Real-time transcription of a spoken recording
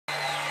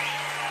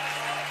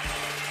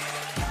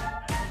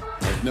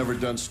I've never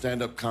done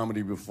stand-up comedy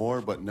before,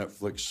 but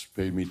Netflix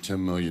paid me $10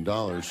 million,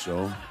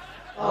 so...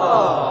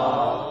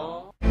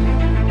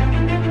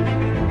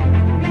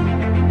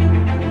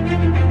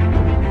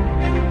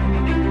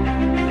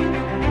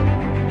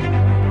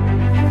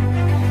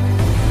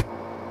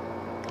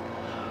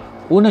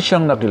 Una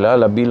siyang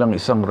nakilala bilang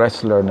isang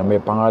wrestler na may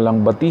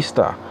pangalang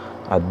Bautista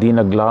at di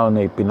naglaon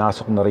na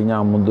ipinasok na rin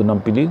niya ang mundo ng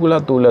pelikula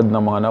tulad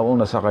ng mga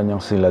nauna sa kanyang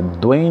sila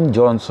Dwayne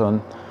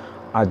Johnson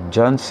at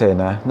John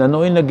Cena na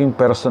nooy naging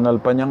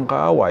personal pa niyang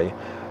kaaway.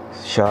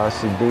 Siya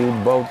si Dave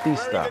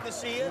Bautista.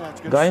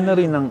 Gaya na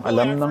rin ang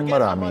alam ng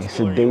marami,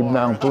 si Dave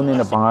na ang tunay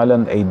na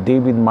pangalan ay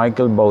David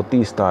Michael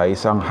Bautista,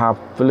 isang half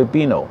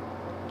Filipino.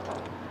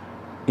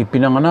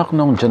 Ipinanganak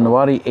noong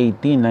January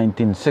 18,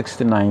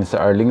 1969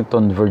 sa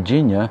Arlington,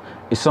 Virginia,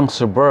 isang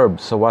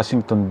suburb sa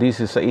Washington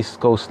DC sa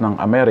East Coast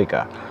ng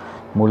Amerika.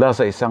 Mula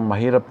sa isang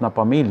mahirap na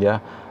pamilya,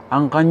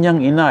 ang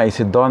kanyang ina ay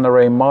si Donna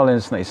Ray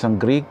Mullins na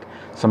isang Greek,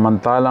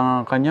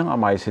 samantalang ang kanyang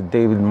ama ay si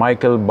David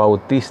Michael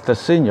Bautista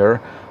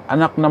Sr.,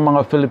 anak ng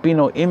mga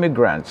Filipino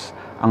immigrants.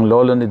 Ang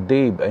lolo ni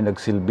Dave ay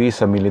nagsilbi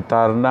sa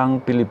militar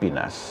ng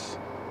Pilipinas.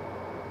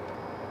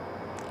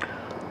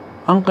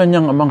 Ang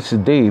kanyang amang si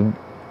Dave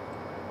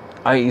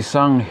ay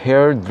isang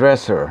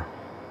hairdresser.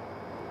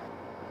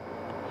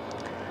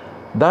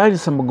 Dahil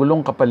sa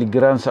magulong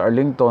kapaligiran sa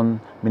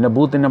Arlington,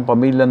 minabuti ng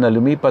pamilya na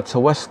lumipat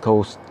sa West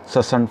Coast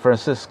sa San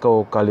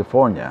Francisco,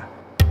 California.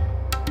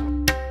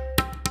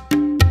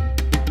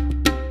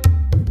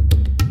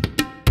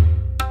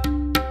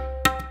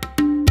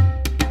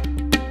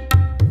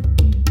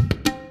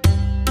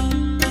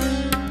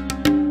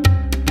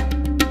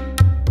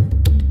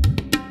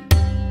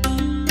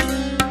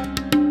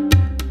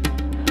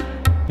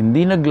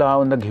 Hindi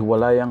naglaon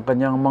naghiwalay ang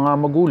kanyang mga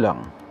magulang.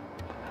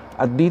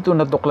 At dito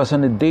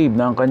natuklasan ni Dave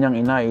na ang kanyang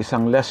ina ay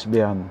isang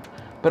lesbian.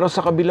 Pero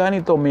sa kabila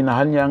nito,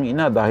 minahal niya ang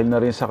ina dahil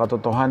na rin sa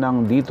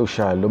katotohanan dito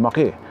siya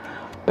lumaki.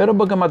 Pero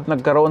bagamat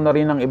nagkaroon na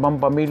rin ng ibang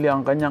pamilya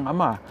ang kanyang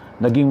ama,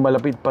 naging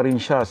malapit pa rin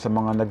siya sa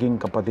mga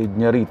naging kapatid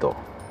niya rito.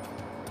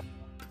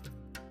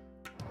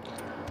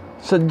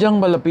 Sadyang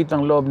malapit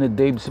ang loob ni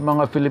Dave sa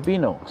mga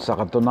Filipino. Sa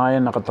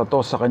katunayan,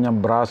 nakatato sa kanyang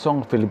braso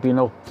ang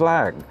Filipino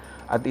flag.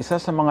 At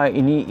isa sa mga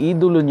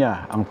iniidolo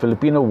niya, ang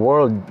Filipino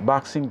World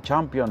Boxing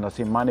Champion na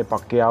si Manny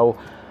Pacquiao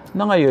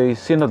na ngayon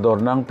senador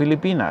ng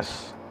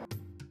Pilipinas.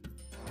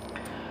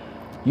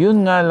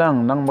 Yun nga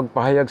lang, nang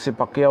magpahayag si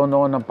Pacquiao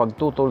noon ng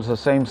pagtutol sa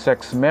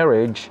same-sex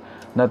marriage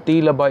na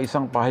tila ba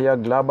isang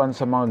pahayag laban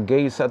sa mga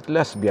gays at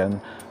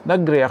lesbian,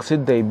 nag-react si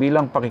Dave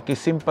bilang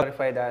pakikisimpatya.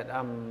 Clarify that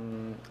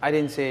I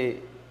didn't say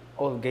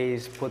all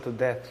gays put to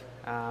death.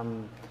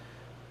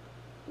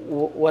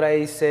 What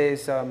I say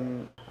is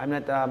I'm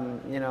not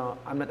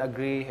I'm not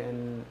agree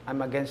and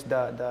I'm against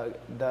the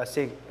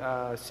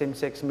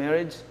same-sex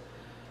marriage,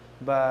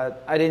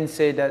 but I didn't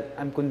say that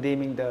I'm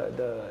condemning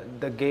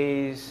the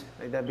gays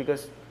like that,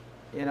 because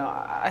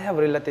I have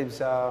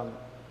relatives,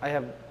 I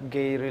have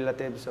gay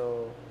relatives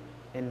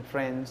and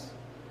friends.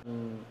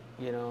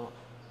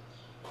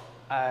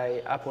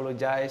 I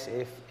apologize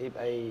if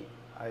I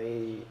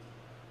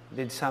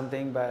did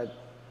something, but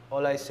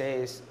all I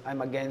say is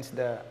I'm against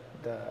the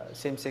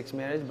same-sex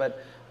marriage,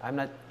 but I'm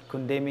not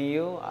condemning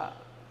you.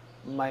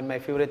 My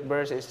favorite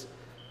verse is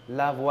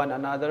love one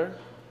another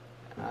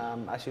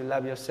as you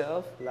love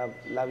yourself,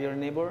 love your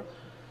neighbor.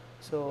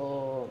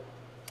 So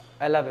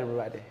I love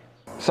everybody.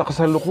 Sa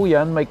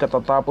kasalukuyan, may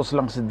katatapos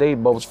lang si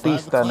Dave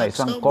Bautista na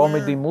isang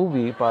comedy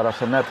movie para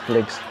sa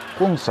Netflix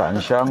kung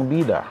saan siya ang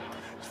bida.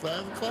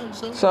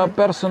 Sa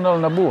personal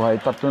na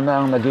buhay, 3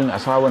 na ang naging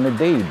asawa ni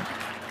Dave.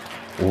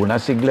 Una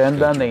si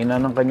Glenda na ina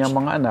ng kanyang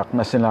mga anak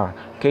na sina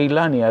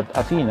Kaylani at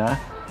Athena.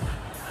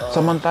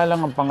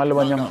 Samantalang ang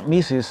pangalawa niyang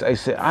misis ay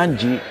si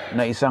Angie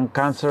na isang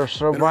cancer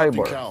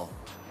survivor.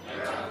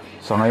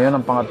 Sa ngayon,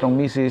 ang pangatlong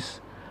misis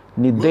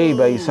ni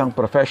Dave ay isang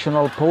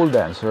professional pole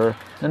dancer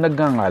na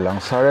nagngangalang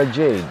Sarah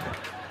Jade.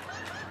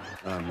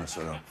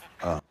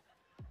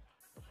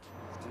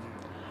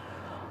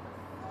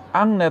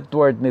 Ang net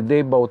worth ni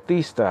Dave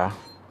Bautista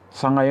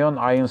sa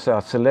ngayon ayon sa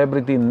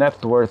Celebrity Net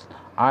Worth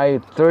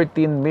ay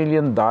 $13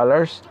 million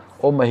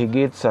o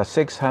mahigit sa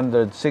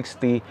 660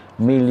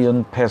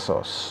 million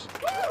pesos.